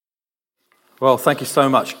Well, thank you so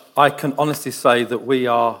much. I can honestly say that we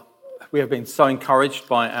have been so encouraged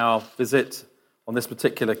by our visit on this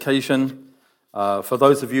particular occasion. For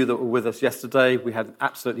those of you that were with us yesterday, we had an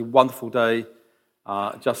absolutely wonderful day,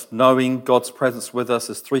 just knowing God's presence with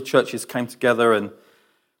us as three churches came together and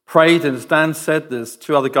prayed. And as Dan said, there's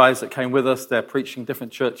two other guys that came with us. They're preaching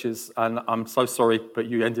different churches, and I'm so sorry, but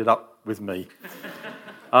you ended up with me.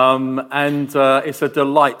 It's a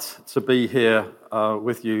delight to be here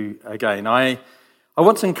with you again. I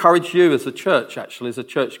want to encourage you as a church, actually, as a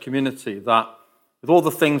church community, that with all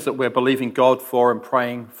the things that we're believing God for and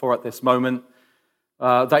praying for at this moment,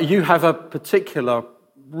 that you have a particular,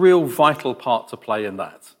 real vital part to play in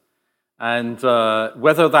that. And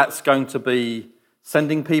whether that's going to be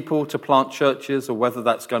sending people to plant churches, or whether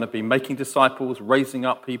that's going to be making disciples, raising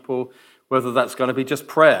up people, whether that's going to be just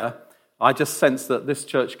prayer, I just sense that this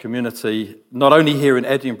church community, not only here in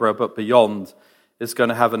Edinburgh, but beyond, is going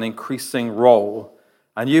to have an increasing role.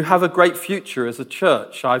 And you have a great future as a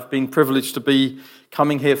church. I've been privileged to be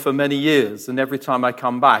coming here for many years, and every time I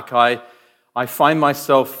come back, I find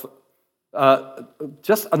myself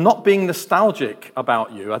just not being nostalgic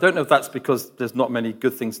about you. I don't know if that's because there's not many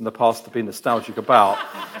good things in the past to be nostalgic about,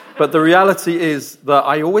 but the reality is that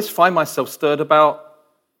I always find myself stirred about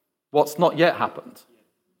what's not yet happened,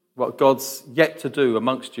 what God's yet to do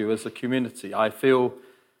amongst you as a community. I feel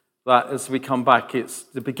that as we come back, it's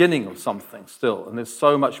the beginning of something still, and there's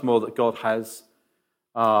so much more that God has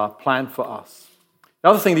planned for us. The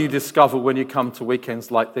other thing that you discover when you come to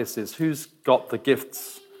weekends like this is who's got the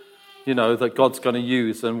gifts, that God's going to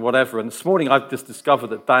use and whatever. And this morning I've just discovered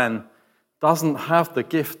that Dan doesn't have the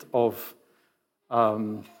gift of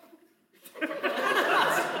not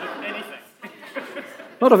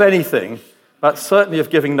of anything, but certainly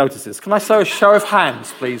of giving notices. Can I say a show of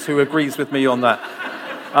hands, please, who agrees with me on that?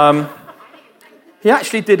 He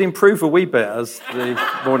actually did improve a wee bit as the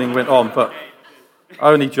morning went on, but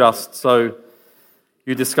only just, so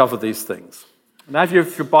you discover these things. Now, if you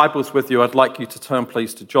have your Bibles with you, I'd like you to turn,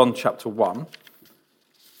 please, to John chapter 1.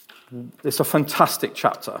 It's a fantastic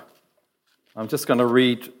chapter. I'm just going to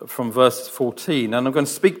read from verse 14, and I'm going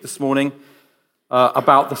to speak this morning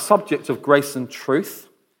about the subject of grace and truth.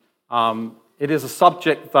 It is a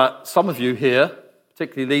subject that some of you here,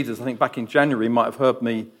 particularly leaders, I think back in January, might have heard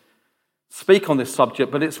me speak on this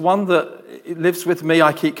subject, but it's one that it lives with me.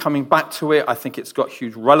 I keep coming back to it. I think it's got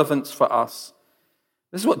huge relevance for us.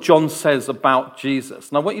 This is what John says about Jesus.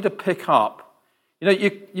 And I want you to pick up,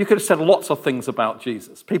 you could have said lots of things about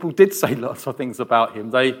Jesus. People did say lots of things about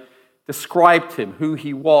him. They described him, who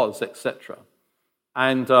he was, etc.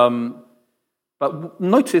 But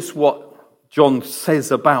notice what John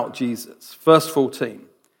says about Jesus. Verse 14,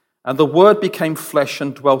 "And the Word became flesh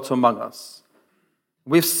and dwelt among us.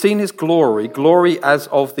 We've seen his glory, glory as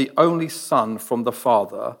of the only Son from the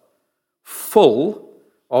Father, full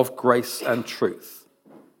of grace and truth.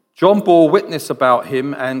 John bore witness about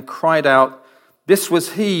him and cried out, 'This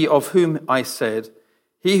was he of whom I said,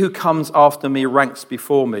 he who comes after me ranks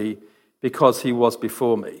before me, because he was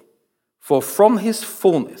before me. For from his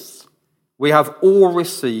fullness we have all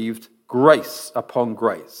received grace upon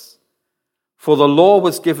grace. For the law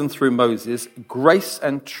was given through Moses, grace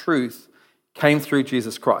and truth came through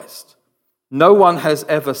Jesus Christ. No one has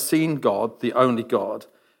ever seen God, the only God,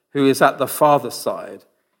 who is at the Father's side.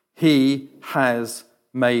 He has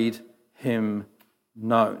made him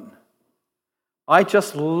known.'" I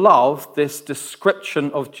just love this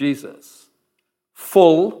description of Jesus,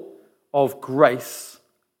 full of grace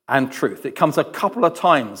and truth. It comes a couple of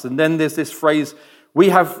times, and then there's this phrase, "We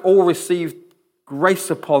have all received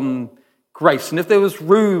grace upon grace." And if there was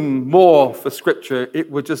room more for Scripture,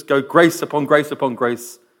 it would just go grace upon grace upon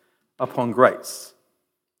grace upon grace.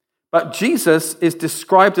 But Jesus is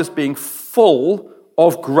described as being full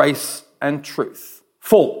of grace and truth.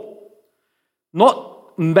 Full.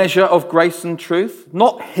 Not measure of grace and truth,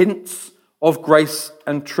 not hints of grace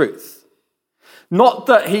and truth. Not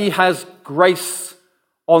that he has grace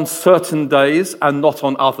on certain days and not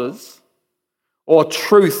on others, or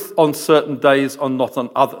truth on certain days and not on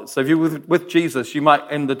others. So if you're with Jesus, you might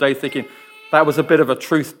end the day thinking, that was a bit of a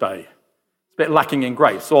truth day. It's a bit lacking in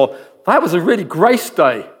grace. Or that was a really grace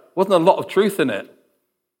day. Wasn't a lot of truth in it.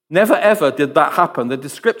 Never ever did that happen. The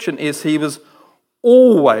description is he was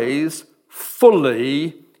always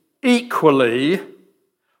fully, equally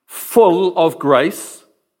full of grace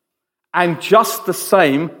and just the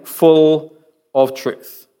same full of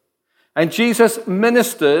truth. And Jesus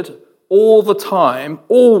ministered all the time,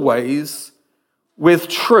 always, with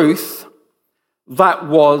truth that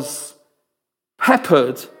was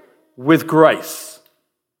peppered with grace.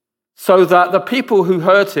 so that the people who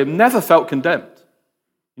heard him never felt condemned.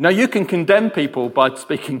 You know, you can condemn people by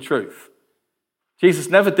speaking truth. Jesus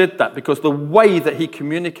never did that because the way that he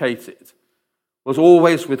communicated was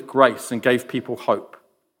always with grace and gave people hope.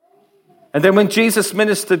 And then when Jesus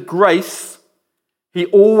ministered grace, he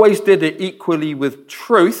always did it equally with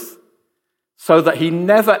truth, so that he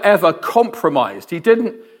never ever compromised. He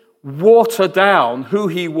didn't water down who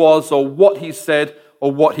he was or what he said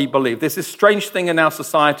or what he believed. There's this strange thing in our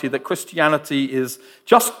society that Christianity is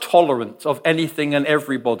just tolerant of anything and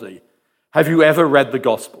everybody. Have you ever read the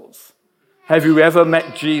Gospels? Have you ever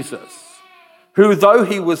met Jesus, who, though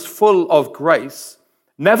he was full of grace,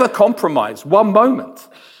 never compromised one moment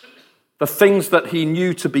the things that he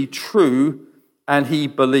knew to be true and he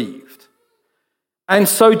believed? And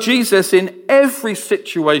so Jesus, in every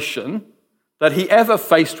situation that he ever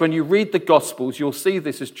faced, when you read the Gospels, you'll see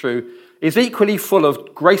this is true, is equally full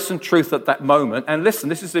of grace and truth at that moment. And listen,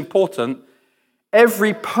 this is important.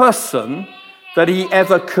 Every person that he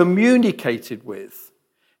ever communicated with,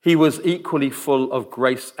 he was equally full of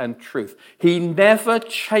grace and truth. He never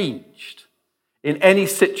changed in any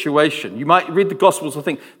situation. You might read the Gospels and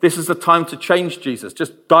think, this is the time to change Jesus.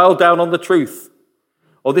 Just dial down on the truth.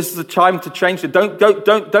 Or this is the time to change it. Don't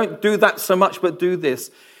do that so much, but do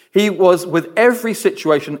this. He was, with every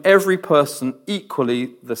situation, every person,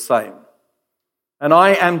 equally the same. And I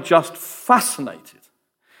am just fascinated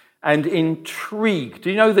and intrigued.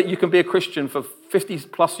 Do you know that you can be a Christian for 50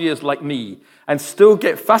 plus years like me and still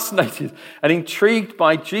get fascinated and intrigued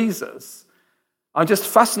by Jesus? I'm just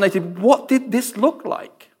fascinated. What did this look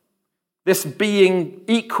like? This being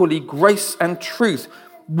equally grace and truth.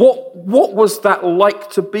 What was that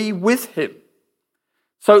like to be with him?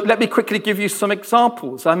 So let me quickly give you some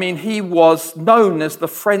examples. I mean, he was known as the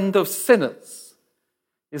friend of sinners.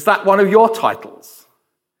 Is that one of your titles?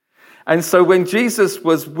 And so when Jesus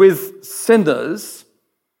was with sinners,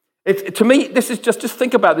 to me, this is just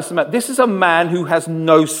think about this. This is a man who has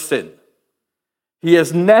no sin. He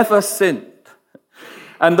has never sinned.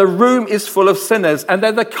 And the room is full of sinners. And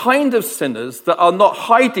they're the kind of sinners that are not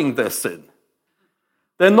hiding their sin.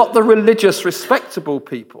 They're not the religious, respectable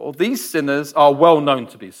people. These sinners are well known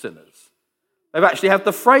to be sinners. They actually have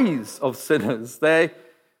the phrase of sinners.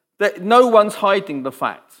 No one's hiding the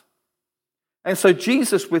fact. And so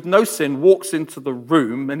Jesus, with no sin, walks into the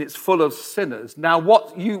room and it's full of sinners. Now,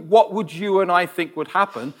 what would you and I think would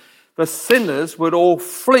happen? The sinners would all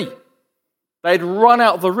flee. They'd run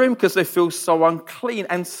out of the room because they feel so unclean.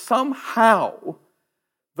 And somehow,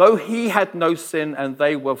 though he had no sin and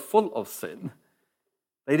they were full of sin,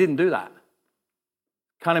 they didn't do that.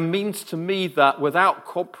 Kind of means to me that without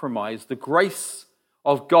compromise, the grace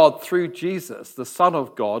of God through Jesus, the Son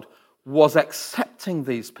of God, was accepting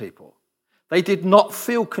these people. They did not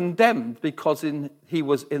feel condemned because he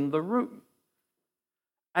was in the room.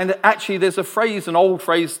 And actually, there's a phrase, an old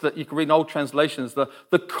phrase that you can read in old translations,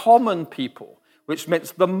 the common people, which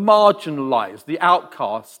meant the marginalized, the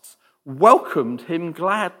outcasts, welcomed him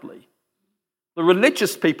gladly. The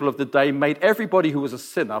religious people of the day made everybody who was a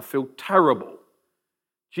sinner feel terrible.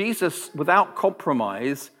 Jesus, without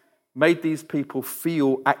compromise, made these people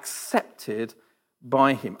feel accepted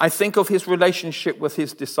by him. I think of his relationship with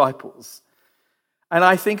his disciples. And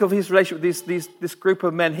I think of his relationship with this group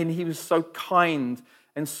of men, and he was so kind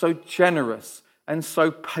and so generous and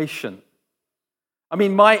so patient. I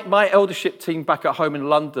mean, my eldership team back at home in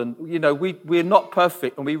London, you know, we're not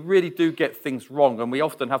perfect and we really do get things wrong and we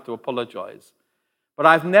often have to apologize. But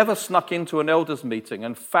I've never snuck into an elders meeting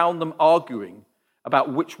and found them arguing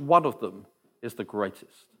about which one of them is the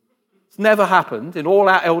greatest. It's never happened in all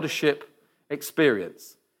our eldership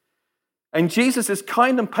experience. And Jesus is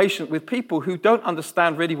kind and patient with people who don't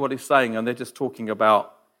understand really what he's saying, and they're just talking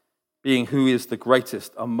about being who is the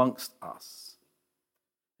greatest amongst us.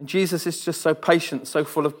 And Jesus is just so patient, so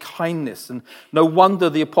full of kindness. And no wonder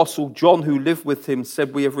the Apostle John, who lived with him,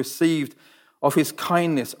 said, we have received of his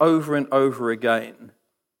kindness over and over again.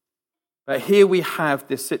 But here we have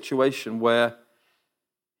this situation where,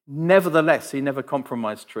 nevertheless, he never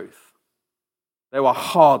compromised truth. There were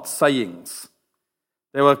hard sayings.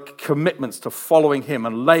 There were commitments to following him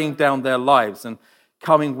and laying down their lives and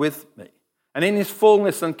coming with me. And in his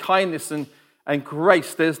fullness and kindness and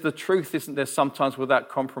grace, there's the truth, isn't there, sometimes without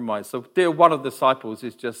compromise. So, dear, one of the disciples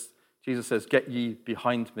is just, Jesus says, get ye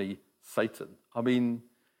behind me, Satan. I mean,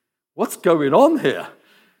 what's going on here?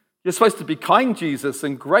 You're supposed to be kind, Jesus,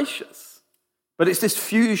 and gracious. But it's this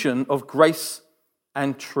fusion of grace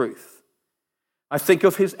and truth. I think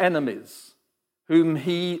of his enemies, whom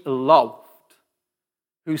he loved,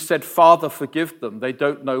 who said, Father, forgive them. They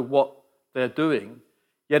don't know what they're doing.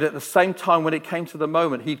 Yet at the same time, when it came to the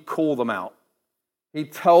moment, he'd call them out.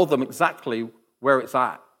 He'd tell them exactly where it's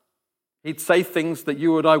at. He'd say things that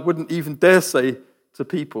you and I wouldn't even dare say to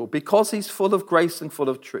people because he's full of grace and full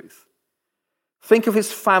of truth. Think of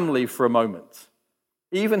his family for a moment.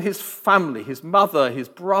 Even his family, his mother, his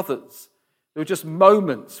brothers. There were just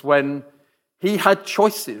moments when he had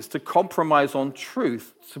choices to compromise on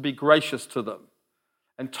truth to be gracious to them,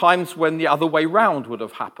 and times when the other way round would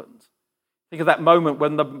have happened. Think of that moment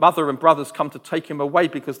when the mother and brothers come to take him away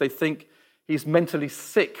because they think he's mentally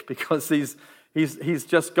sick because he's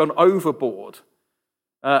just gone overboard.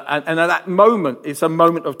 And at that moment, it's a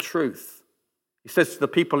moment of truth. He says to the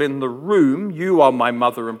people in the room, "You are my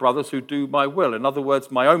mother and brothers who do my will." In other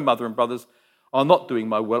words, my own mother and brothers are not doing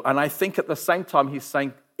my will. And I think at the same time, he's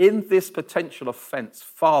saying, in this potential offense,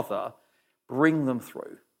 Father, bring them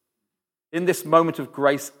through. In this moment of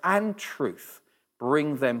grace and truth,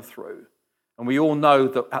 bring them through. And we all know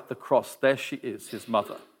that at the cross, there she is, his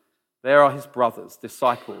mother. There are his brothers,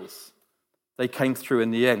 disciples. They came through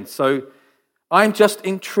in the end. So I'm just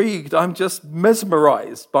intrigued. I'm just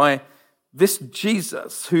mesmerized by this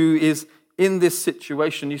Jesus who is in this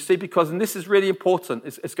situation. You see, because, and this is really important,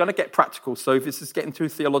 it's going to get practical. So if this is getting too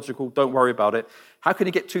theological, don't worry about it. How can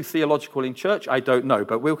you get too theological in church? I don't know,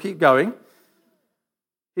 but we'll keep going.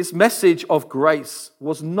 His message of grace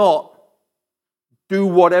was not do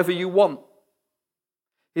whatever you want.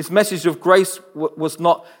 His message of grace was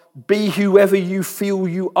not be whoever you feel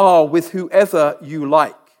you are with whoever you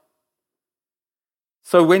like.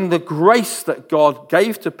 So when the grace that God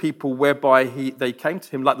gave to people whereby they came to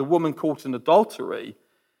him, like the woman caught in adultery,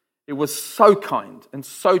 it was so kind and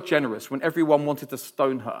so generous when everyone wanted to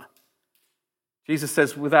stone her. Jesus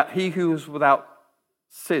says, he who was without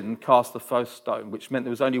sin cast the first stone, which meant there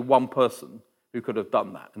was only one person who could have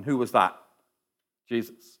done that. And who was that?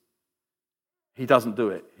 Jesus. He doesn't do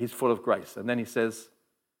it. He's full of grace. And then he says,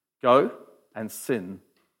 go and sin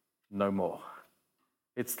no more.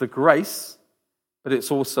 It's the grace, but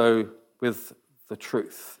it's also with the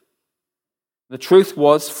truth. The truth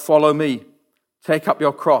was, follow me. Take up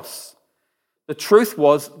your cross. The truth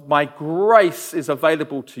was, my grace is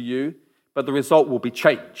available to you, but the result will be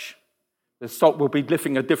change. The result will be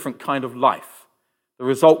living a different kind of life. The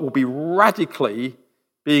result will be radically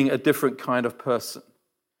being a different kind of person.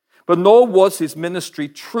 But nor was his ministry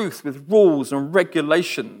truth with rules and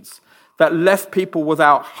regulations that left people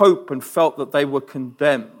without hope and felt that they were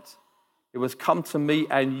condemned. It was come to me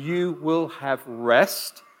and you will have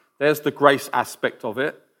rest. There's the grace aspect of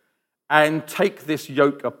it. And take this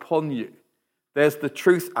yoke upon you. There's the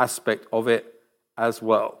truth aspect of it as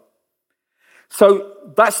well. So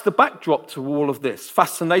that's the backdrop to all of this,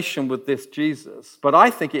 fascination with this Jesus. But I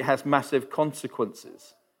think it has massive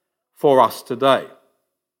consequences for us today.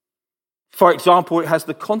 For example, it has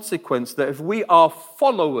the consequence that if we are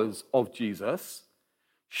followers of Jesus,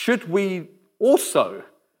 should we also,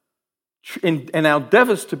 in our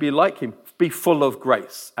endeavors to be like him, be full of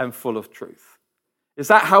grace and full of truth? Is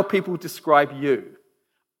that how people describe you?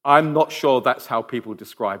 I'm not sure that's how people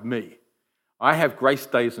describe me. I have grace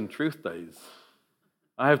days and truth days.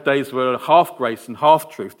 I have days where half grace and half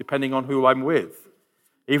truth, depending on who I'm with.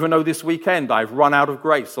 Even though this weekend I've run out of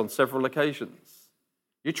grace on several occasions.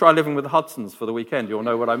 You try living with the Hudsons for the weekend, you'll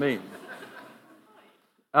know what I mean.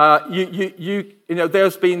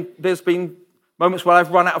 There's been moments where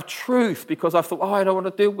I've run out of truth because I thought, I don't want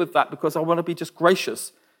to deal with that because I want to be just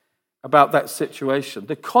gracious about that situation.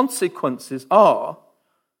 The consequences are,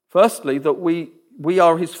 firstly, that we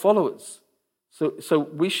are his followers. So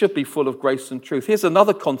we should be full of grace and truth. Here's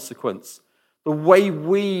another consequence. The way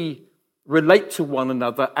we relate to one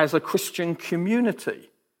another as a Christian community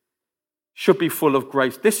should be full of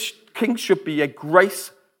grace. This King should be a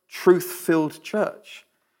grace, truth-filled church.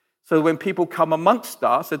 So when people come amongst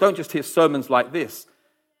us, they don't just hear sermons like this.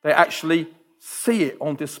 They actually see it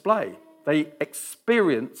on display. They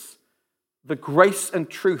experience the grace and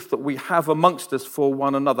truth that we have amongst us for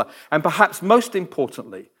one another. And perhaps most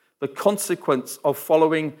importantly, the consequence of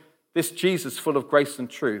following this Jesus full of grace and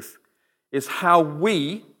truth is how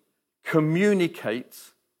we communicate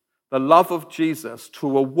the love of Jesus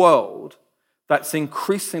to a world that's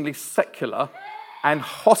increasingly secular and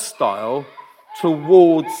hostile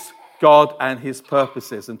towards God and his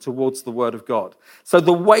purposes and towards the Word of God. So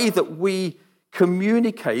the way that we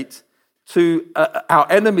communicate to our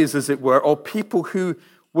enemies, as it were, or people who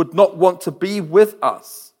would not want to be with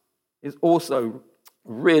us is also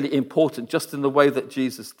really important, just in the way that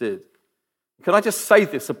Jesus did. Can I just say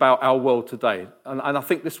this about our world today? And I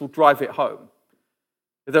think this will drive it home.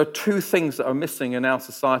 If there are two things that are missing in our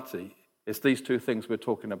society, it's these two things we're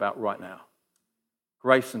talking about right now.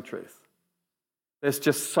 Grace and truth. There's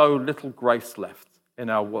just so little grace left in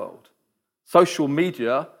our world. Social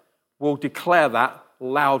media will declare that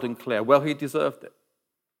loud and clear. Well, he deserved it.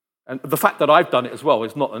 And the fact that I've done it as well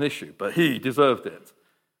is not an issue, but he deserved it.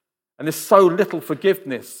 And there's so little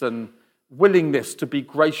forgiveness and willingness to be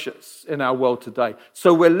gracious in our world today.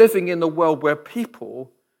 So we're living in a world where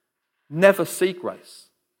people never see grace.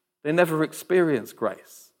 They never experience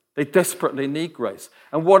grace. They desperately need grace.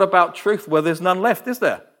 And what about truth? Well, there's none left, is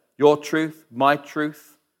there? Your truth, my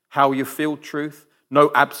truth, how you feel truth,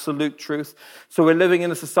 no absolute truth. So we're living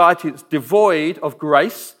in a society that's devoid of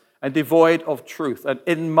grace and devoid of truth. And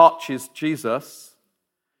in marches Jesus.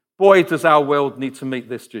 Boy, does our world need to meet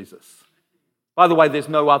this Jesus. By the way, there's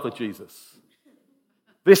no other Jesus.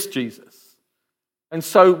 This Jesus. And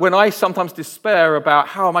so when I sometimes despair about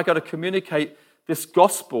how am I going to communicate this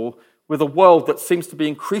gospel with a world that seems to be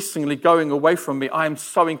increasingly going away from me, I am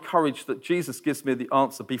so encouraged that Jesus gives me the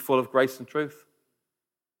answer: be full of grace and truth.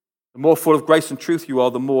 The more full of grace and truth you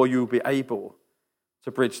are, the more you will be able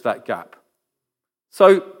to bridge that gap.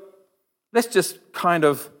 So let's just kind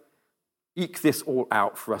of eke this all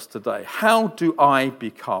out for us today. How do I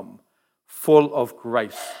become full of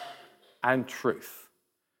grace and truth?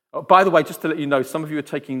 Oh, by the way, just to let you know, some of you are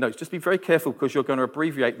taking notes. Just be very careful because you're going to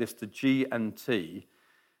abbreviate this to G and T.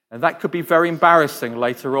 And that could be very embarrassing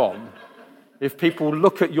later on if people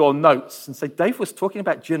look at your notes and say, Dave was talking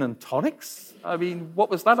about gin and tonics? I mean, what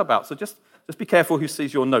was that about? So just be careful who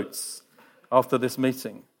sees your notes after this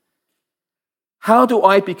meeting. How do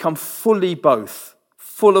I become fully both,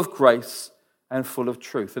 full of grace and full of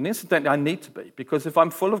truth? And incidentally, I need to be, because if I'm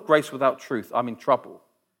full of grace without truth, I'm in trouble.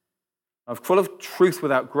 If I'm full of truth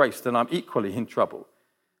without grace, then I'm equally in trouble.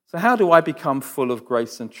 So how do I become full of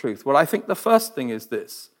grace and truth? Well, I think the first thing is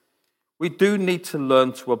this. We do need to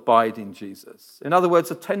learn to abide in Jesus. In other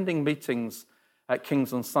words, attending meetings at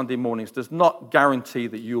King's on Sunday mornings does not guarantee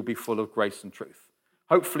that you'll be full of grace and truth.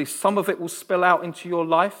 Hopefully some of it will spill out into your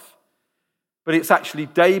life, but it's actually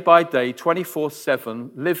day by day,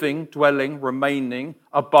 24/7, living, dwelling, remaining,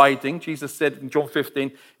 abiding. Jesus said in John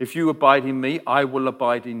 15, if you abide in me, I will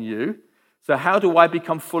abide in you. So how do I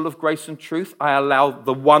become full of grace and truth? I allow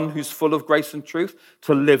the one who's full of grace and truth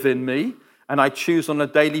to live in me, and I choose on a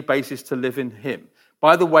daily basis to live in him.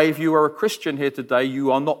 By the way, if you are a Christian here today,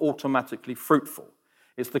 you are not automatically fruitful.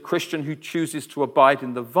 It's the Christian who chooses to abide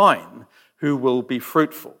in the vine who will be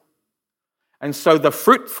fruitful. And so the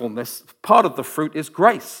fruitfulness, part of the fruit is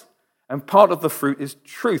grace, and part of the fruit is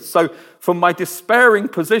truth. So from my despairing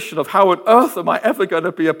position of how on earth am I ever going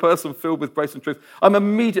to be a person filled with grace and truth, I'm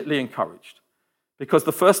immediately encouraged. Because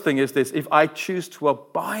the first thing is this: if I choose to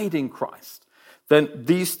abide in Christ, then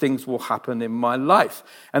these things will happen in my life.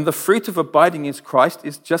 And the fruit of abiding in Christ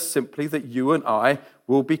is just simply that you and I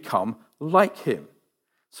will become like him.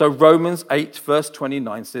 So Romans 8 verse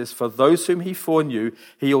 29 says, for those whom he foreknew,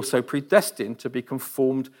 he also predestined to be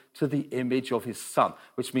conformed to the image of his Son,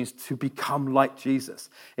 which means to become like Jesus,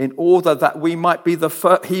 in order that he might be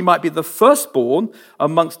the firstborn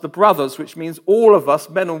amongst the brothers, which means all of us,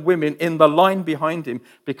 men and women in the line behind him,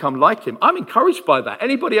 become like him. I'm encouraged by that.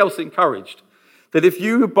 Anybody else encouraged? That if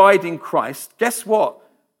you abide in Christ, guess what?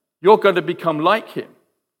 You're going to become like him.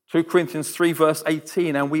 2 Corinthians 3 verse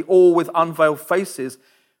 18, and we all with unveiled faces,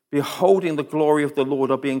 beholding the glory of the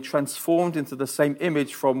Lord, are being transformed into the same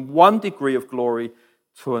image from one degree of glory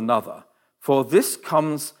to another. For this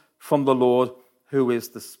comes from the Lord, who is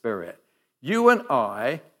the Spirit. You and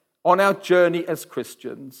I, on our journey as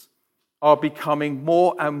Christians, are becoming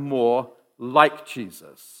more and more like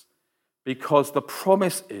Jesus, because the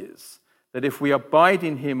promise is that if we abide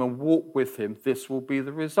in him and walk with him, this will be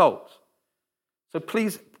the result. So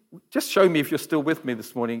please, just show me if you're still with me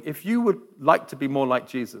this morning. If you would like to be more like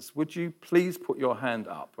Jesus, would you please put your hand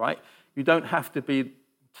up, right? You don't have to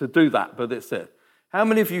do that, but it's it. How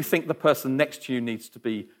many of you think the person next to you needs to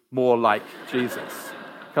be more like Jesus?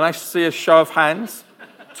 Can I see a show of hands?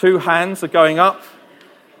 2 hands are going up.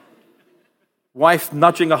 Wife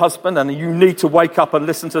nudging a husband, and you need to wake up and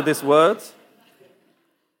listen to this word.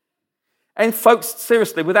 And folks,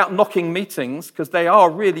 seriously, without knocking meetings, because they are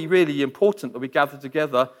really, really important that we gather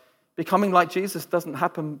together, becoming like Jesus doesn't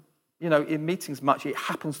happen, in meetings much. It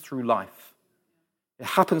happens through life. It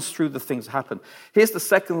happens through the things that happen. Here's the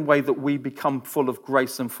second way that we become full of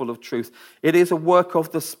grace and full of truth. It is a work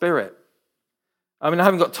of the Spirit. I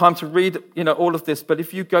haven't got time to read, all of this, but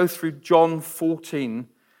if you go through John 14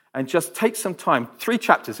 and just take some time, 3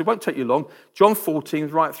 chapters, it won't take you long, John 14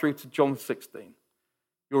 right through to John 16.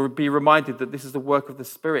 You'll be reminded that this is the work of the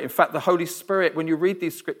Spirit. In fact, the Holy Spirit, when you read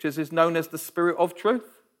these scriptures, is known as the Spirit of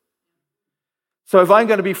truth. So if I'm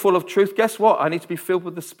going to be full of truth, guess what? I need to be filled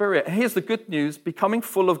with the Spirit. And here's the good news. Becoming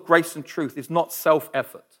full of grace and truth is not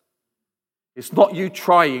self-effort. It's not you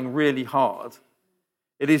trying really hard.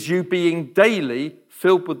 It is you being daily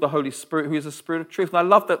filled with the Holy Spirit, who is the Spirit of truth. And I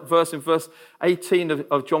love that verse in verse 18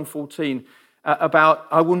 of John 14 about,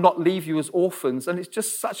 I will not leave you as orphans. And it's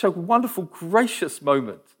just such a wonderful, gracious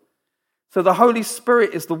moment. So the Holy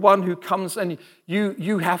Spirit is the one who comes and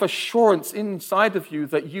you have assurance inside of you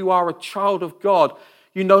that you are a child of God.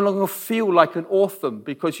 You no longer feel like an orphan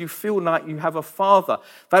because you feel like you have a father.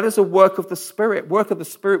 That is a work of the Spirit. Work of the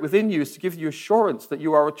Spirit within you is to give you assurance that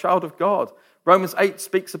you are a child of God. Romans 8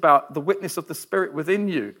 speaks about the witness of the Spirit within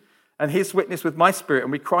you and his witness with my spirit.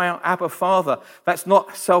 And we cry out, Abba, Father. That's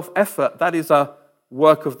not self-effort. That is a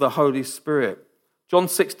work of the Holy Spirit. John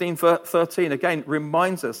 16:13 again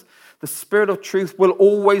reminds us, the Spirit of truth will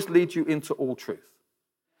always lead you into all truth.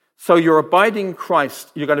 So you're abiding in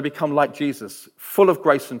Christ, you're going to become like Jesus, full of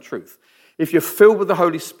grace and truth. If you're filled with the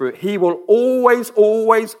Holy Spirit, he will always,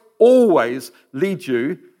 always, always lead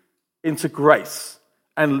you into grace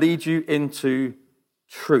and lead you into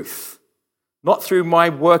truth. Not through my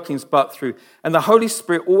workings, but through. And the Holy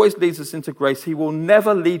Spirit always leads us into grace. He will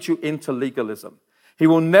never lead you into legalism. He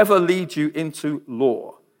will never lead you into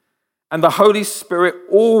law. And the Holy Spirit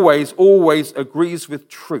always, always agrees with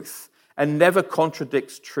truth and never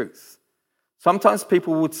contradicts truth. Sometimes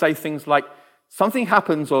people would say things like, something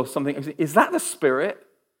happens or something, is that the Spirit?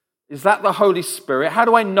 Is that the Holy Spirit? How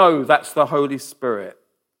do I know that's the Holy Spirit?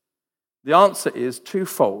 The answer is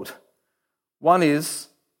twofold. One is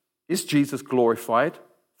Jesus glorified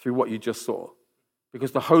through what you just saw?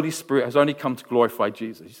 Because the Holy Spirit has only come to glorify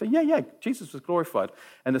Jesus. You say, yeah, Jesus was glorified.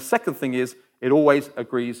 And the second thing is, it always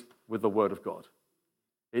agrees with the Word of God.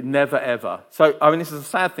 It never, ever. So, this is a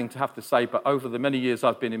sad thing to have to say, but over the many years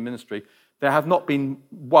I've been in ministry, there have not been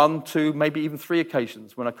 1, 2, maybe even 3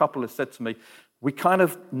 occasions when a couple has said to me, we kind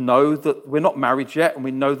of know that we're not married yet, and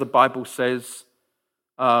we know the Bible says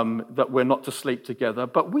that we're not to sleep together,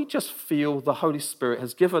 but we just feel the Holy Spirit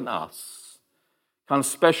has given us kind of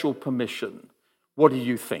special permission. What do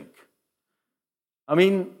you think?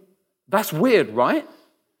 That's weird, right?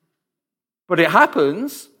 But it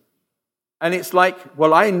happens, and it's like,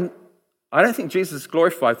 well, I don't think Jesus is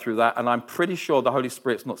glorified through that, and I'm pretty sure the Holy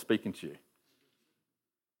Spirit's not speaking to you.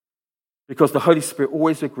 Because the Holy Spirit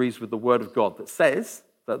always agrees with the Word of God that says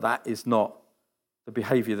that that is not the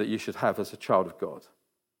behavior that you should have as a child of God.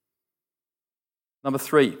 Number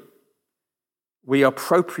 3, we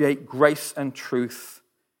appropriate grace and truth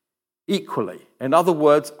equally. In other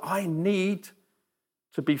words, I need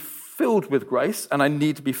to be filled with grace and I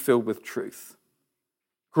need to be filled with truth.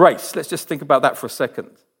 Grace, let's just think about that for a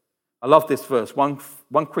second. I love this verse, 1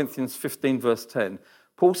 Corinthians 15, verse 10.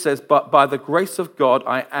 Paul says, but by the grace of God,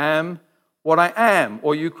 I am what I am.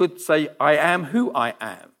 Or you could say, I am who I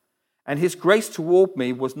am. And his grace toward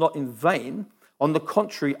me was not in vain. On the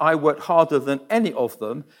contrary, I worked harder than any of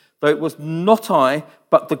them, though it was not I,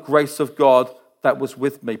 but the grace of God that was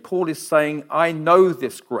with me. Paul is saying, I know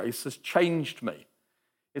this grace has changed me.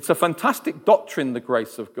 It's a fantastic doctrine, the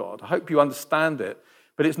grace of God. I hope you understand it.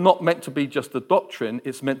 But it's not meant to be just a doctrine.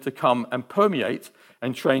 It's meant to come and permeate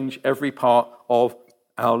and change every part of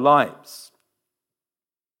our lives.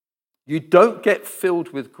 You don't get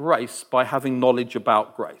filled with grace by having knowledge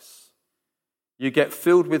about grace. You get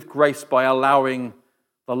filled with grace by allowing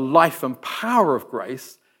the life and power of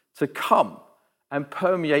grace to come and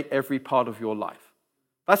permeate every part of your life.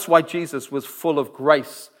 That's why Jesus was full of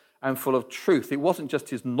grace and full of truth. It wasn't just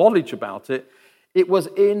his knowledge about it. It was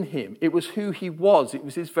in him. It was who he was. It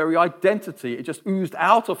was his very identity. It just oozed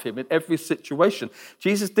out of him in every situation.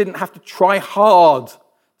 Jesus didn't have to try hard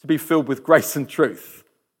to be filled with grace and truth.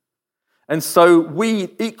 And so we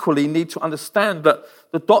equally need to understand that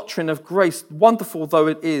the doctrine of grace, wonderful though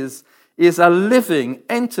it is a living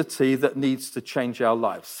entity that needs to change our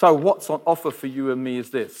lives. So what's on offer for you and me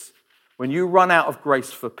is this. When you run out of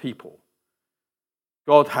grace for people,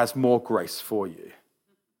 God has more grace for you.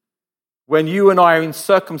 When you and I are in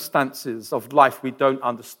circumstances of life we don't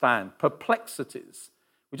understand, perplexities,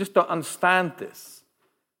 we just don't understand this.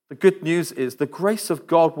 The good news is the grace of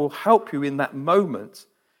God will help you in that moment.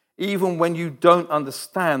 Even when you don't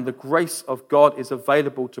understand, the grace of God is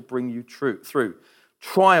available to bring you through.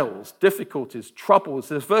 Trials, difficulties, troubles.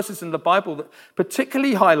 There's verses in the Bible that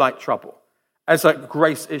particularly highlight trouble as a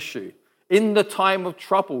grace issue. In the time of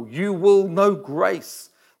trouble, you will know grace.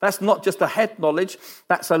 That's not just a head knowledge,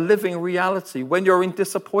 that's a living reality. When you're in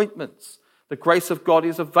disappointments, the grace of God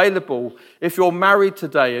is available. If you're married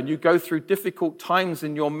today and you go through difficult times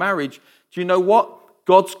in your marriage, do you know what?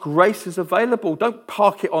 God's grace is available. Don't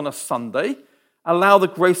park it on a Sunday. Allow the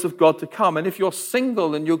grace of God to come. And if you're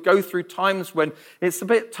single and you'll go through times when it's a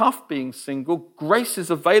bit tough being single, grace is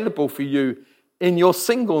available for you in your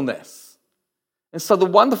singleness. And so the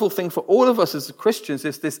wonderful thing for all of us as Christians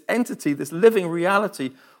is this entity, this living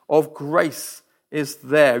reality of grace is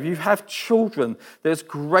there. If you have children, there's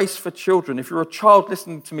grace for children. If you're a child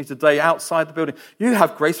listening to me today outside the building, you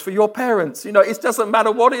have grace for your parents. It doesn't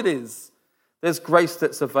matter what it is. There's grace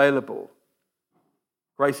that's available.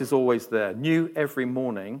 Grace is always there. New every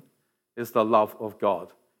morning is the love of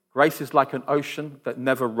God. Grace is like an ocean that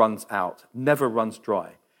never runs out, never runs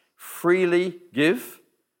dry. Freely give,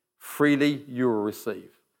 freely you will receive.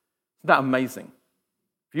 Isn't that amazing?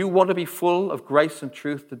 If you want to be full of grace and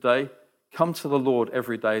truth today, come to the Lord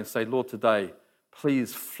every day and say, Lord, today,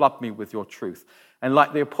 please flood me with your truth. And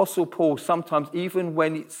like the Apostle Paul, sometimes even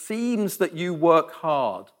when it seems that you work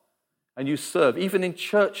hard and you serve, even in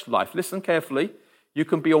church life, listen carefully, you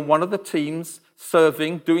can be on one of the teams,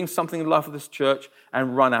 serving, doing something in the life of this church,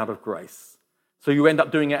 and run out of grace. So you end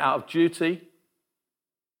up doing it out of duty.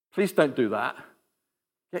 Please don't do that.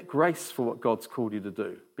 Get grace for what God's called you to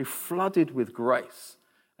do. Be flooded with grace.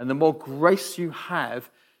 And the more grace you have,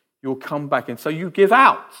 you'll come back. And so you give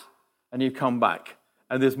out, and you come back,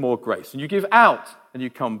 and there's more grace. And you give out, and you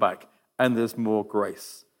come back, and there's more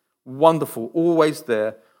grace. Wonderful. Always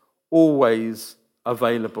there, always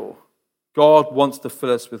available. God wants to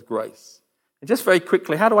fill us with grace. And just very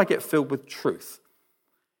quickly, how do I get filled with truth?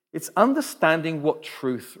 It's understanding what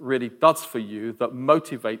truth really does for you that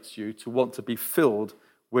motivates you to want to be filled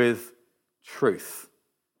with truth.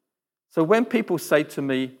 So when people say to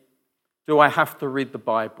me, do I have to read the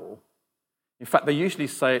Bible? In fact, they usually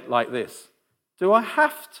say it like this. Do I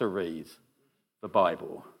have to read the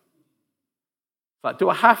Bible? Like, do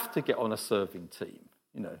I have to get on a serving team?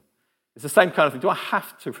 It's the same kind of thing. Do I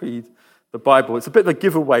have to read the Bible? It's a bit of a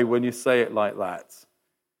giveaway when you say it like that.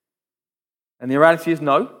 And the reality is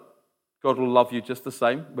no. God will love you just the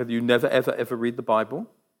same, whether you never, ever, ever read the Bible.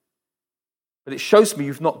 But it shows me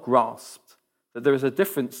you've not grasped that there is a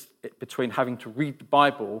difference between having to read the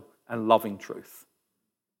Bible and loving truth.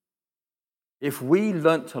 If we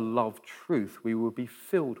learn to love truth, we will be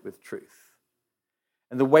filled with truth.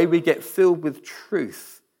 And the way we get filled with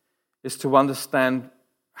truth is to understand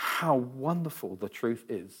how wonderful the truth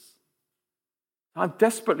is. I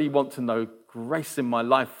desperately want to know grace in my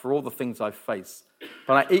life for all the things I face,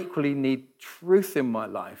 but I equally need truth in my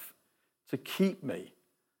life to keep me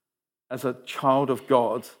as a child of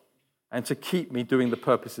God and to keep me doing the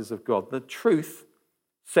purposes of God. The truth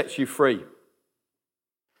sets you free.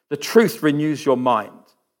 The truth renews your mind.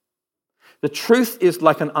 The truth is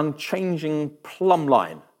like an unchanging plumb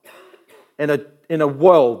line in a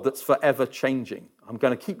world that's forever changing. I'm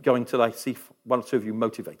going to keep going till I see one or two of you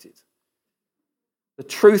motivated. The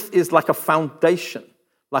truth is like a foundation,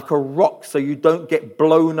 like a rock, so you don't get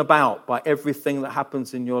blown about by everything that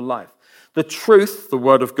happens in your life. The truth, the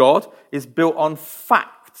Word of God, is built on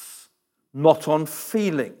facts, not on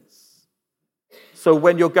feelings. So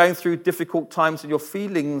when you're going through difficult times and your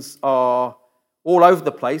feelings are all over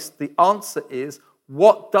the place, the answer is,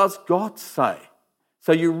 what does God say?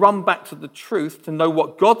 So you run back to the truth to know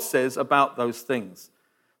what God says about those things.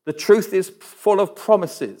 The truth is full of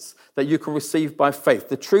promises that you can receive by faith.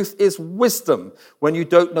 The truth is wisdom when you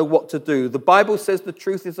don't know what to do. The Bible says the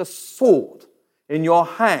truth is a sword in your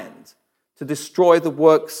hand to destroy the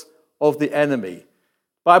works of the enemy. The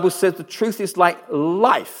Bible says the truth is like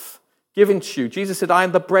life given to you. Jesus said, I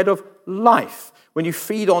am the bread of life. When you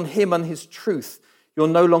feed on him and his truth, you're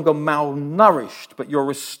no longer malnourished, but you're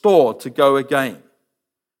restored to go again.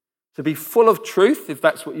 To be full of truth, if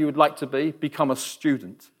that's what you would like to be, become a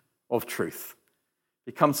student of truth.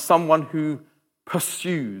 Become someone who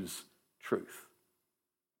pursues truth.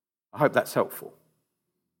 I hope that's helpful.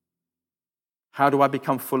 How do I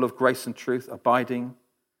become full of grace and truth? Abiding.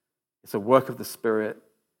 It's a work of the Spirit.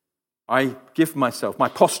 I give myself, my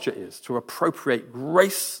posture is to appropriate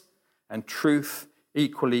grace and truth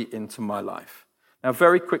equally into my life. Now,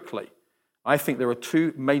 very quickly, I think there are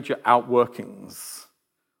two major outworkings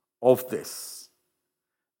of this.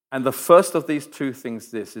 And the first of these two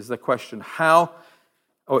things, this is the question,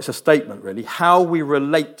 it's a statement really, how we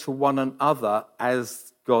relate to one another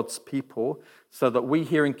as God's people so that we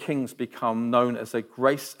here in Kings become known as a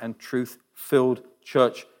grace and truth-filled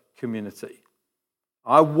church community.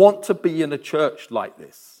 I want to be in a church like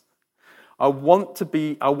this. I want to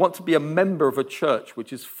be a member of a church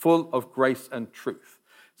which is full of grace and truth.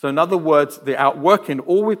 So in other words, the outworking,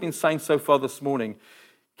 all we've been saying so far this morning,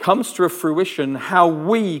 comes to a fruition how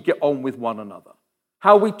we get on with one another,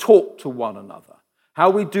 how we talk to one another, how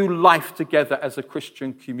we do life together as a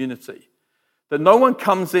Christian community. That no one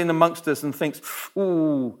comes in amongst us and thinks,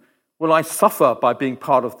 ooh, will I suffer by being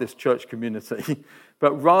part of this church community?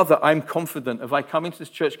 But rather, I'm confident if I come into this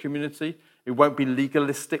church community, it won't be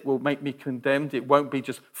legalistic, will make me condemned. It won't be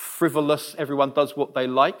just frivolous, everyone does what they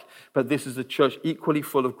like. But this is a church equally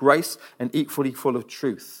full of grace and equally full of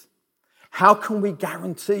truth. How can we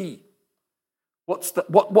guarantee? What's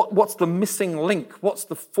the missing link? What's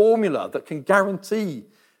the formula that can guarantee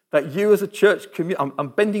that you as a church community, I'm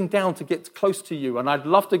bending down to get close to you, and I'd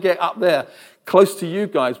love to get up there close to you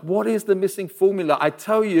guys. What is the missing formula? I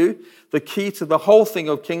tell you, the key to the whole thing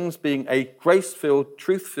of Kings being a grace-filled,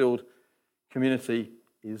 truth-filled community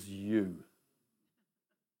is you.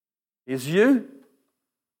 Is you.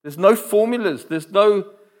 There's no formulas. There's no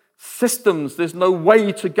systems. There's no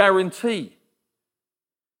way to guarantee.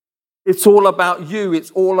 It's all about you.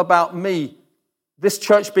 It's all about me. This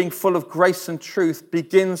church being full of grace and truth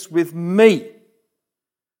begins with me.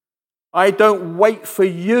 I don't wait for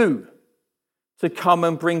you to come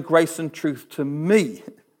and bring grace and truth to me.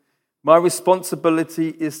 My responsibility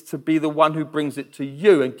is to be the one who brings it to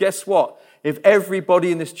you. And guess what? If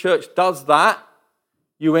everybody in this church does that,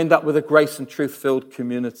 you end up with a grace and truth-filled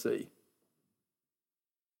community.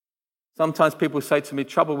 Sometimes people say to me,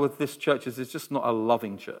 trouble with this church is it's just not a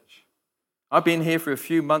loving church. I've been here for a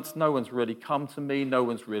few months. No one's really come to me. No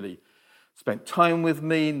one's really spent time with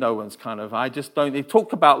me. No one's they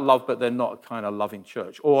talk about love, but they're not a kind of loving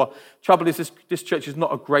church. Or trouble is this church is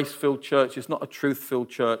not a grace-filled church. It's not a truth-filled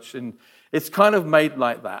church. And it's kind of made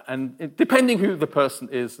like that. And depending who the person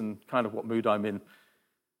is and kind of what mood I'm in,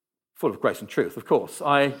 full of grace and truth, of course,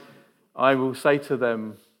 I will say to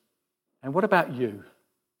them, and what about you?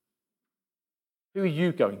 Who are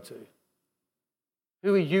you going to?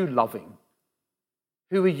 Who are you loving?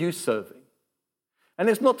 Who are you serving? And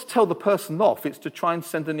it's not to tell the person off, it's to try and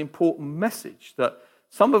send an important message that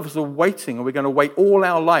some of us are waiting, and we're going to wait all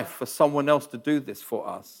our life for someone else to do this for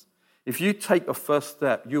us. If you take a first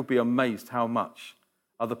step, you'll be amazed how much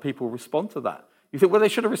other people respond to that. You think, well, they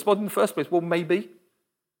should have responded in the first place. Well, maybe.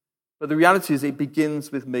 But the reality is it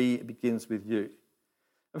begins with me, it begins with you.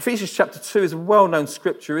 Ephesians chapter 2 is a well-known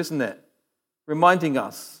scripture, isn't it? Reminding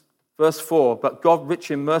us. Verse 4, but God, rich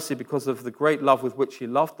in mercy because of the great love with which he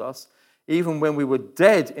loved us, even when we were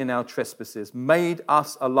dead in our trespasses, made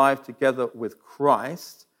us alive together with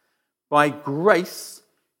Christ. By grace,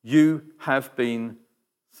 you have been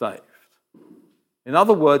saved. In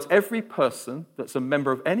other words, every person that's a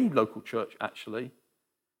member of any local church, actually,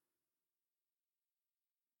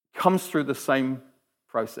 comes through the same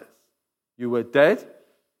process. You were dead,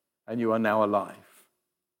 and you are now alive.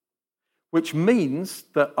 Which means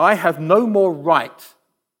that I have no more right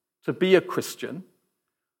to be a Christian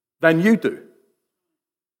than you do.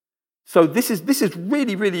 So this is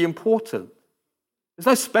really, really important. There's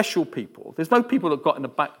no special people. There's no people that got in the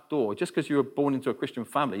back door. Just because you were born into a Christian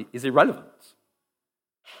family is irrelevant.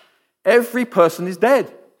 Every person is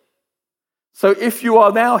dead. So if you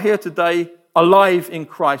are now here today alive in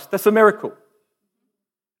Christ, that's a miracle.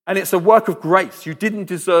 And it's a work of grace. You didn't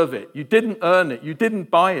deserve it. You didn't earn it. You didn't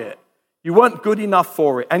buy it. You weren't good enough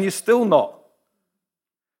for it, and you're still not.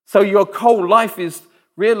 So your whole life is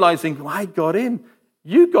realizing, I got in,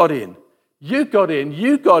 you got in, you got in,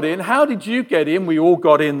 you got in. How did you get in? We all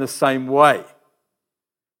got in the same way.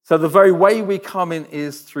 So the very way we come in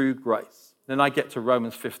is through grace. Then I get to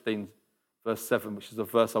Romans 15, verse 7, which is a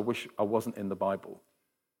verse I wish I wasn't in the Bible.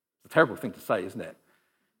 It's a terrible thing to say, isn't it?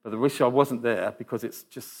 But I wish I wasn't there because it's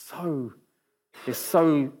just so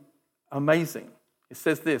amazing. It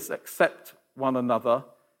says this, accept one another,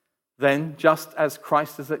 then just as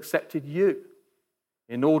Christ has accepted you,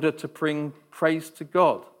 in order to bring praise to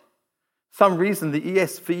God. Some reason the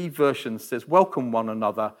ESV version says, welcome one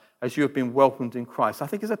another as you have been welcomed in Christ. I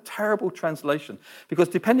think it's a terrible translation, because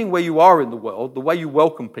depending where you are in the world, the way you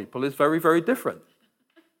welcome people is very, very different.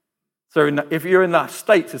 So if you're in the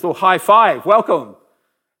States, it's all high five, welcome.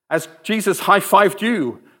 As Jesus high-fived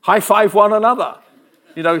you, high five one another.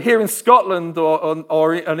 You know, here in Scotland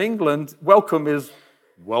or in England, welcome is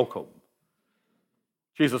welcome.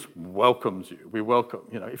 Jesus welcomes you. We welcome.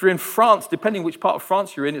 You know, if you're in France, depending which part of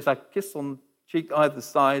France you're in, it's a kiss on cheek either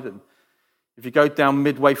side. And if you go down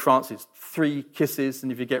midway France, it's 3 kisses.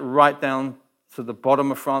 And if you get right down to the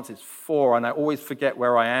bottom of France, it's 4. And I always forget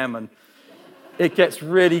where I am. And it gets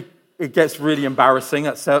really embarrassing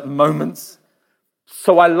at certain moments.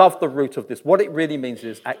 So I love the root of this. What it really means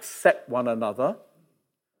is accept one another.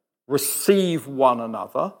 Receive one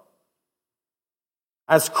another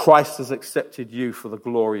as Christ has accepted you for the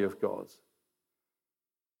glory of God.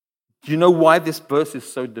 Do you know why this verse is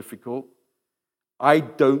so difficult? I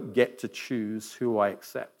don't get to choose who I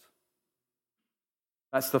accept.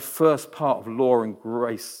 That's the first part of law and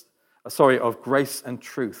grace, of grace and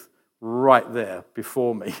truth right there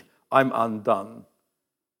before me. I'm undone.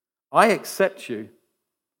 I accept you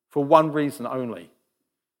for one reason only.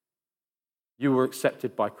 You were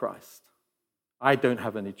accepted by Christ. I don't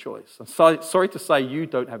have any choice. I'm sorry to say you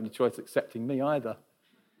don't have any choice accepting me either.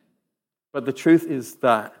 But the truth is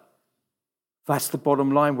that that's the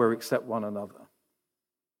bottom line where we accept one another.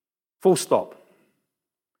 Full stop.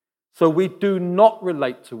 So we do not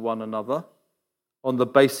relate to one another on the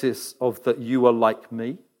basis of that you are like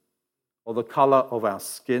me, or the color of our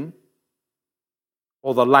skin,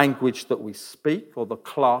 or the language that we speak, or the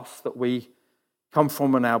class that we come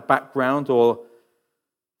from in our background, or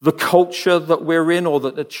the culture that we're in, or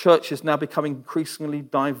that the church is now becoming increasingly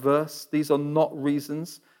diverse. These are not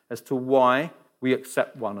reasons as to why we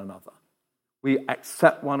accept one another. We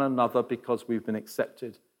accept one another because we've been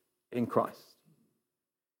accepted in Christ.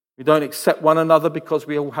 We don't accept one another because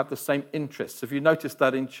we all have the same interests. Have you noticed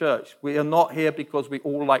that in church? We are not here because we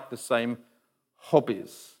all like the same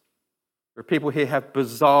hobbies. There are people here who have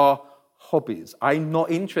bizarre hobbies. I'm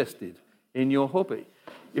not interested in your hobby.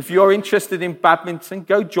 If you're interested in badminton,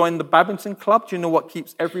 go join the badminton club. Do you know what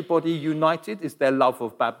keeps everybody united? Is their love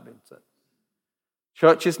of badminton.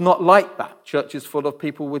 Church is not like that. Church is full of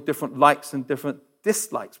people with different likes and different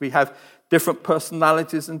dislikes. We have different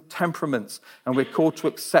personalities and temperaments, and we're called to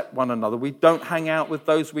accept one another. We don't hang out with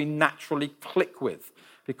those we naturally click with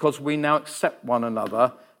because we now accept one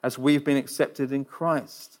another as we've been accepted in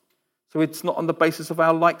Christ. So it's not on the basis of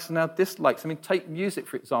our likes and our dislikes. I mean, take music,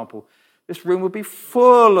 for example. This room would be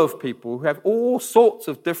full of people who have all sorts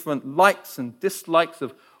of different likes and dislikes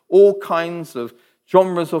of all kinds of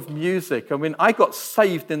genres of music. I mean, I got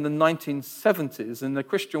saved in the 1970s. In the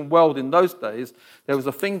Christian world in those days, there was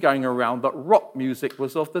a thing going around that rock music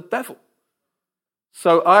was of the devil.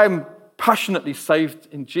 So I'm passionately saved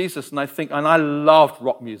in Jesus, and I loved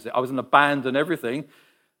rock music. I was in a band and everything.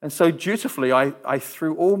 And so dutifully, I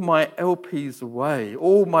threw all my LPs away,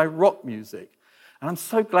 all my rock music. And I'm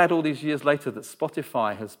so glad all these years later that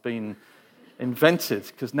Spotify has been invented,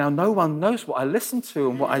 because now no one knows what I listen to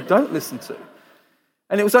and what I don't listen to.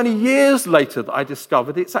 And it was only years later that I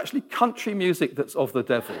discovered it's actually country music that's of the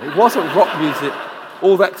devil. It wasn't rock music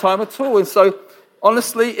all that time at all. And so,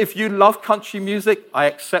 honestly, if you love country music, I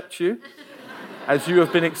accept you as you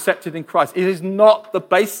have been accepted in Christ. It is not the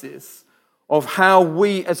basis of how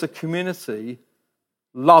we as a community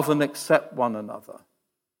love and accept one another.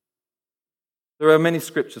 There are many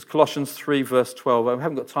scriptures. Colossians 3, verse 12. I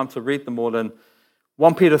haven't got time to read them all. And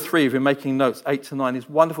 1 Peter 3, if you're making notes, 8 to 9, these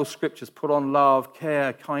wonderful scriptures. Put on love,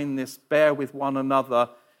 care, kindness, bear with one another.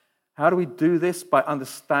 How do we do this? By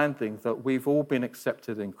understanding that we've all been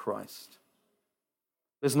accepted in Christ.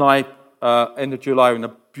 Liz and I, end of July, in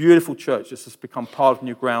a beautiful church. This has become part of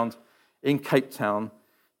New Ground in Cape Town,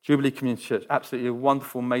 Jubilee Community Church. Absolutely a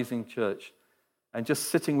wonderful, amazing church. And just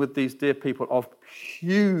sitting with these dear people of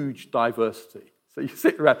huge diversity. So you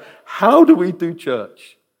sit around, how do we do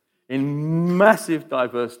church? In massive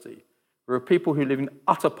diversity. There are people who live in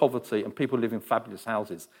utter poverty and people who live in fabulous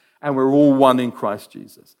houses. And we're all one in Christ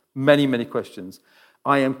Jesus. Many, many questions.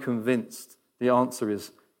 I am convinced the answer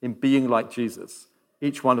is in being like Jesus,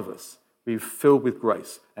 each one of us, we're filled with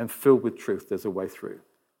grace and filled with truth. There's a way through.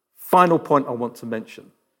 Final point I want to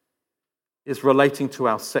mention is relating to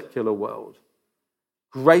our secular world.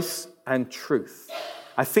 Grace and truth.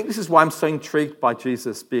 I think this is why I'm so intrigued by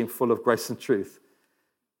Jesus being full of grace and truth.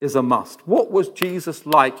 Is a must. What was Jesus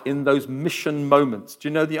like in those mission moments? Do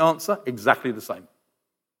you know the answer? Exactly the same.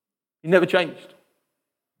 He never changed.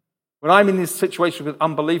 When I'm in this situation with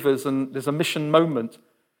unbelievers and there's a mission moment,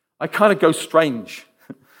 I kind of go strange.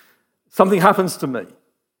 Something happens to me.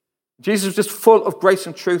 Jesus was just full of grace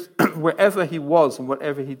and truth wherever he was and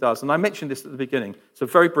whatever he does. And I mentioned this at the beginning, so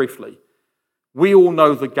very briefly. We all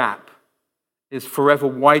know the gap is forever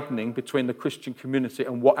widening between the Christian community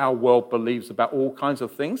and what our world believes about all kinds of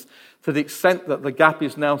things, to the extent that the gap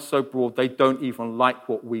is now so broad they don't even like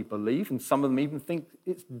what we believe, and some of them even think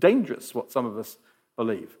it's dangerous what some of us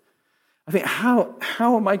believe. I think, how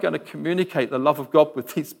am I going to communicate the love of God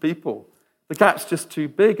with these people? The gap's just too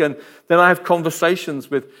big. And then I have conversations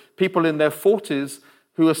with people in their 40s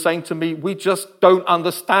who are saying to me, we just don't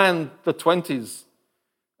understand the 20s.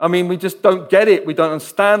 I mean, we just don't get it. We don't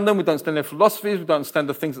understand them. We don't understand their philosophies. We don't understand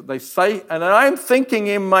the things that they say. And I'm thinking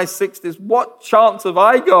in my 60s, what chance have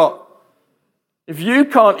I got if you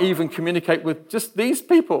can't even communicate with just these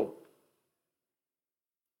people?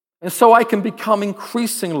 And so I can become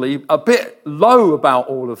increasingly a bit low about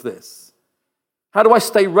all of this. How do I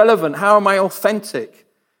stay relevant? How am I authentic?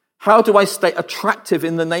 How do I stay attractive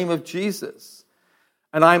in the name of Jesus?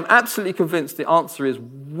 And I'm absolutely convinced the answer is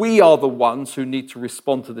we are the ones who need to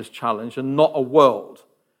respond to this challenge and not a world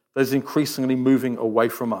that is increasingly moving away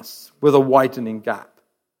from us with a widening gap.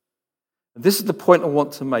 And this is the point I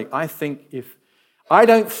want to make. I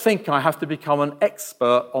don't think I have to become an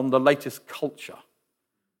expert on the latest culture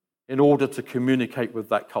in order to communicate with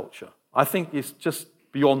that culture. I think it's just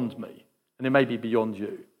beyond me, and it may be beyond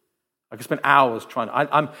you. I could spend hours trying.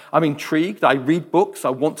 I'm intrigued. I read books. I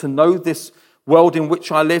want to know this world in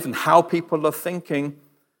which I live and how people are thinking.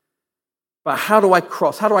 But how do I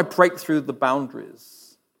cross? How do I break through the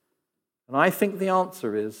boundaries? And I think the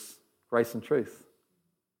answer is grace and truth.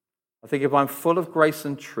 I think if I'm full of grace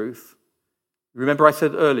and truth, remember I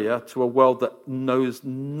said earlier, to a world that knows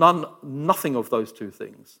nothing of those two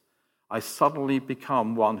things, I suddenly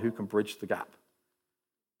become one who can bridge the gap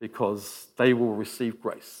because they will receive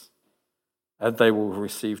grace and they will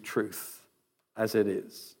receive truth as it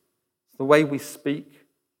is. It's the way we speak.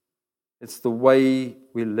 It's the way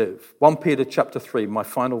we live. 1 Peter chapter 3, my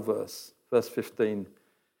final verse, verse 15.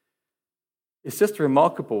 It's just a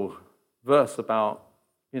remarkable verse about,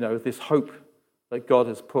 this hope that God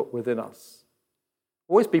has put within us.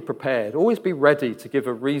 Always be prepared. Always be ready to give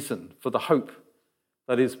a reason for the hope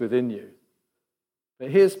that is within you.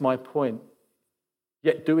 But here's my point.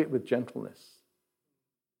 Yet do it with gentleness.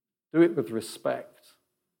 Do it with respect.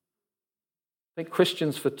 I think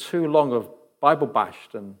Christians for too long have Bible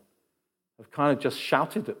bashed and have kind of just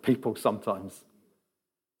shouted at people sometimes.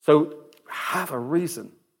 So have a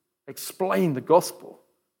reason. Explain the gospel.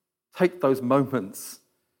 Take those moments.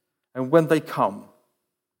 And when they come,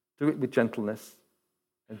 do it with gentleness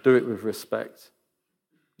and do it with respect.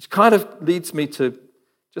 Which kind of leads me to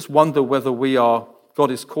just wonder whether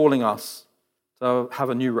God is calling us to have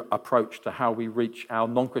a new approach to how we reach our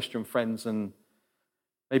non-Christian friends and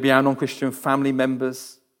maybe our non-Christian family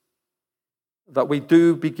members, that we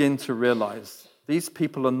do begin to realize these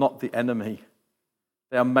people are not the enemy.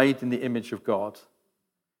 They are made in the image of God.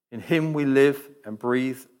 In him we live and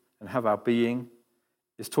breathe and have our being.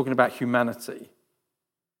 It's talking about humanity.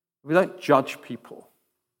 We don't judge people.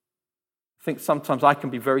 I think sometimes I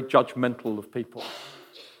can be very judgmental of people.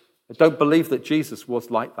 I don't believe that Jesus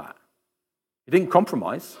was like that. He didn't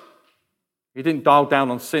compromise. He didn't dial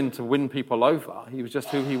down on sin to win people over. He was just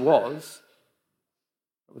who he was,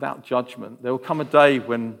 without judgment. There will come a day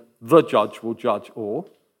when the judge will judge all.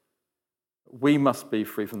 We must be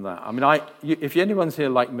free from that. I mean, if anyone's here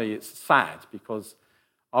like me, it's sad because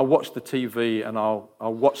I'll watch the TV and I'll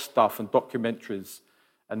watch stuff and documentaries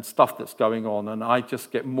and stuff that's going on, and I just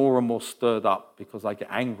get more and more stirred up because I get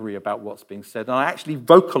angry about what's being said. And I actually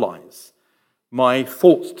vocalize my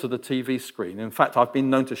thoughts to the TV screen. In fact, I've been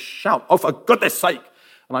known to shout, "Oh, for goodness sake!"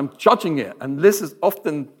 And I'm judging it. And Liz is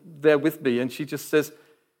often there with me, and she just says,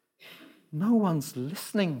 "No one's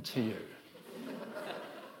listening to you.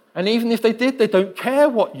 And even if they did, they don't care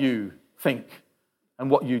what you think and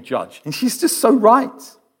what you judge." And she's just so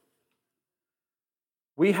right.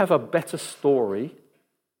 We have a better story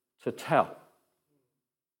to tell.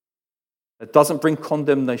 It doesn't bring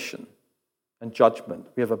condemnation and judgment.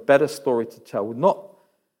 We have a better story to tell. Not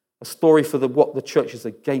a story for what the church is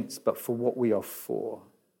against, but for what we are for.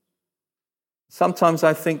 Sometimes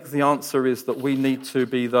I think the answer is that we need to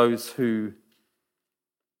be those who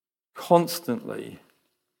constantly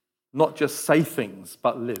not just say things,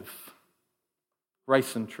 but live.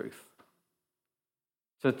 Grace and truth.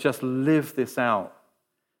 To just live this out.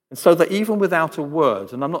 And so that even without a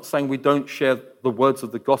word, and I'm not saying we don't share the words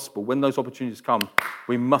of the gospel, when those opportunities come,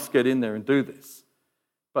 we must get in there and do this.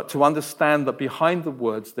 But to understand that behind the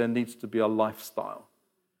words, there needs to be a lifestyle.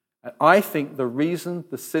 And I think the reason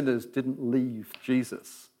the sinners didn't leave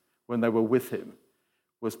Jesus when they were with him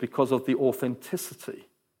was because of the authenticity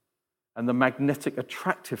and the magnetic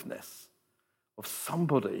attractiveness of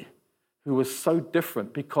somebody who was so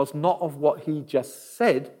different, because not of what he just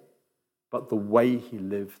said, but the way he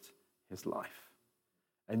lived his life.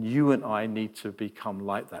 And you and I need to become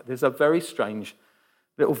like that. There's a very strange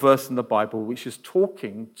little verse in the Bible which is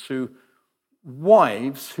talking to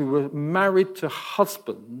wives who were married to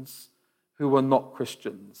husbands who were not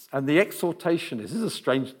Christians. And the exhortation is, this is a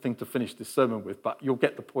strange thing to finish this sermon with, but you'll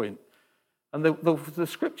get the point. And the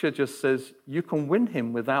scripture just says, you can win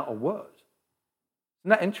him without a word. Isn't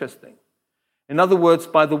that interesting? In other words,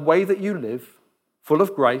 by the way that you live, full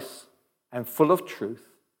of grace and full of truth,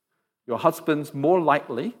 your husband's more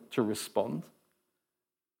likely to respond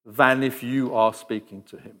than if you are speaking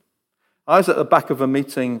to him. I was at the back of a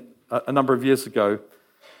meeting a number of years ago,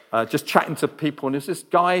 just chatting to people, and there's this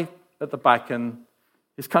guy at the back, and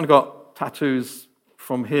he's kind of got tattoos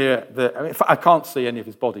from here. I can't see any of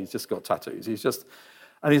his body, he's just got tattoos. He's just,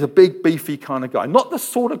 And he's a big, beefy kind of guy. Not the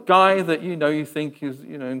sort of guy that, you think is,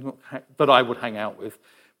 that I would hang out with.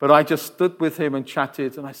 But I just stood with him and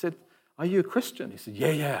chatted, and I said, "Are you a Christian?" He said,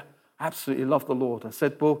 yeah, absolutely love the Lord. I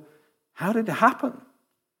said, "Well, how did it happen?"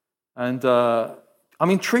 And I'm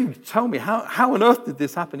intrigued. Tell me, how on earth did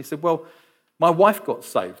this happen? He said, "Well, my wife got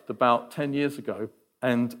saved about 10 years ago,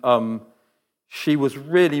 and she was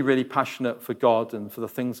really, really passionate for God and for the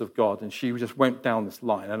things of God, and she just went down this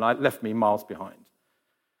line, and it left me miles behind."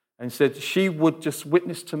 And he said, "She would just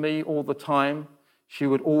witness to me all the time. She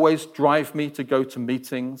would always drive me to go to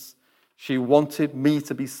meetings. She wanted me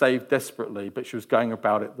to be saved desperately, but she was going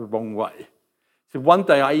about it the wrong way." So one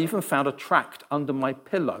day I even found a tract under my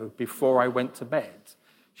pillow before I went to bed.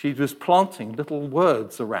 She was planting little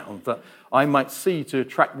words around that I might see to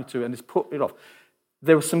attract me to, and it's put it off.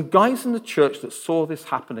 There were some guys in the church that saw this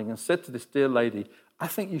happening and said to this dear lady, "I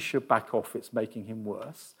think you should back off, it's making him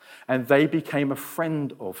worse." And they became a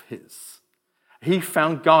friend of his. He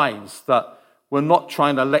found guys that were not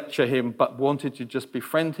trying to lecture him, but wanted to just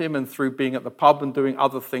befriend him, and through being at the pub and doing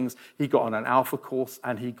other things, he got on an Alpha course,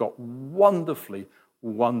 and he got wonderfully,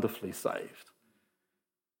 wonderfully saved.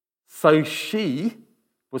 So she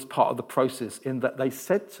was part of the process in that they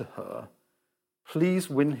said to her, "Please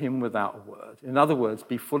win him without a word." In other words,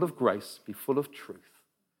 be full of grace, be full of truth.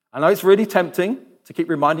 I know it's really tempting to keep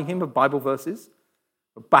reminding him of Bible verses,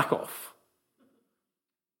 but back off.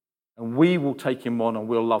 And we will take him on and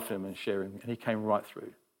we'll love him and share him. And he came right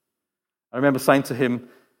through. I remember saying to him,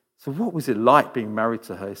 "So what was it like being married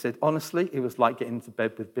to her?" He said, "Honestly, it was like getting into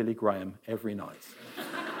bed with Billy Graham every night."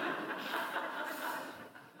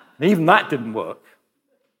 And even that didn't work.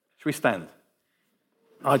 Should we stand?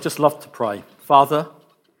 I'd just love to pray. Father,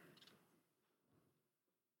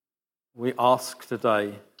 we ask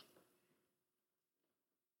today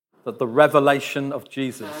that the revelation of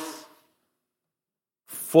Jesus,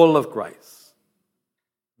 full of grace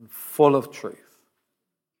and full of truth,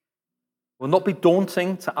 will not be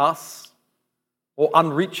daunting to us or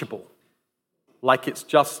unreachable, like it's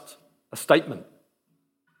just a statement.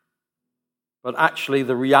 But actually,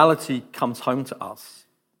 the reality comes home to us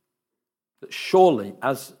that surely,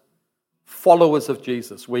 as followers of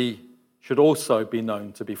Jesus, we should also be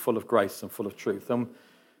known to be full of grace and full of truth. And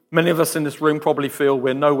many of us in this room probably feel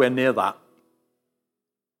we're nowhere near that.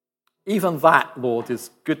 Even that, Lord, is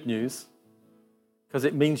good news, because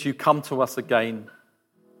it means you come to us again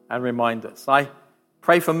and remind us. I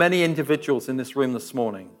pray for many individuals in this room this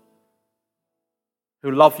morning who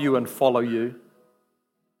love you and follow you,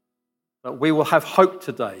 that we will have hope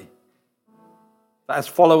today, that as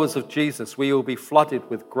followers of Jesus, we will be flooded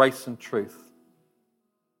with grace and truth.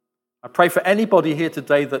 I pray for anybody here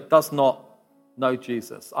today that does not know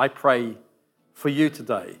Jesus. I pray for you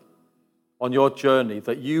today on your journey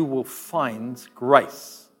that you will find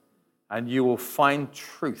grace and you will find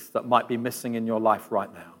truth that might be missing in your life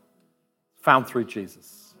right now, found through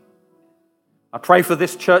Jesus. I pray for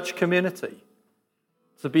this church community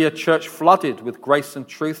to be a church flooded with grace and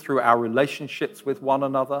truth through our relationships with one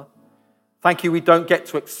another. Thank you, we don't get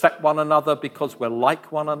to accept one another because we're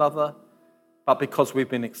like one another, but because we've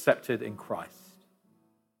been accepted in Christ.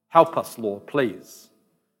 Help us, Lord, please,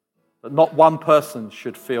 that not one person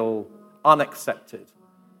should feel unaccepted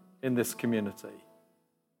in this community.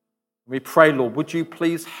 We pray, Lord, would you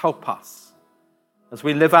please help us as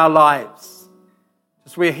we live our lives,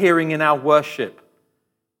 as we're hearing in our worship.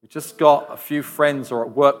 We just got a few friends or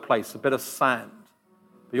at workplace, a bit of sand,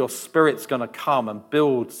 but your Spirit's going to come and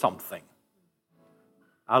build something.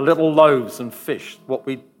 Our little loaves and fish,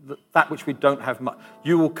 that which we don't have much,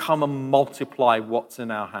 you will come and multiply what's in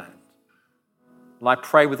our hand. And I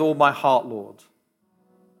pray with all my heart, Lord,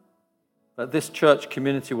 that this church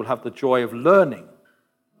community will have the joy of learning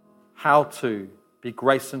how to be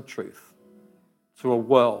grace and truth to a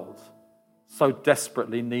world so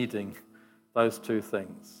desperately needing those two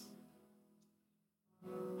things.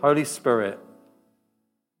 Holy Spirit,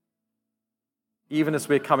 even as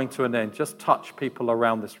we're coming to an end, just touch people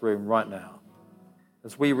around this room right now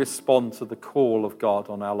as we respond to the call of God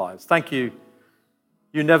on our lives. Thank you.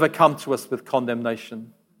 You never come to us with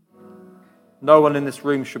condemnation. No one in this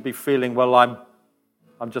room should be feeling, well,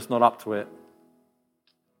 I'm just not up to it.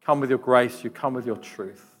 Come with your grace, you come with your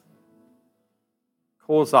truth.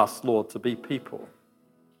 Cause us, Lord, to be people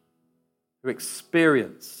who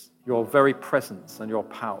experience your very presence and your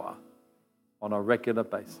power on a regular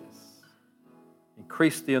basis.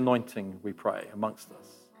 Increase the anointing, we pray, amongst us.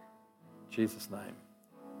 In Jesus' name.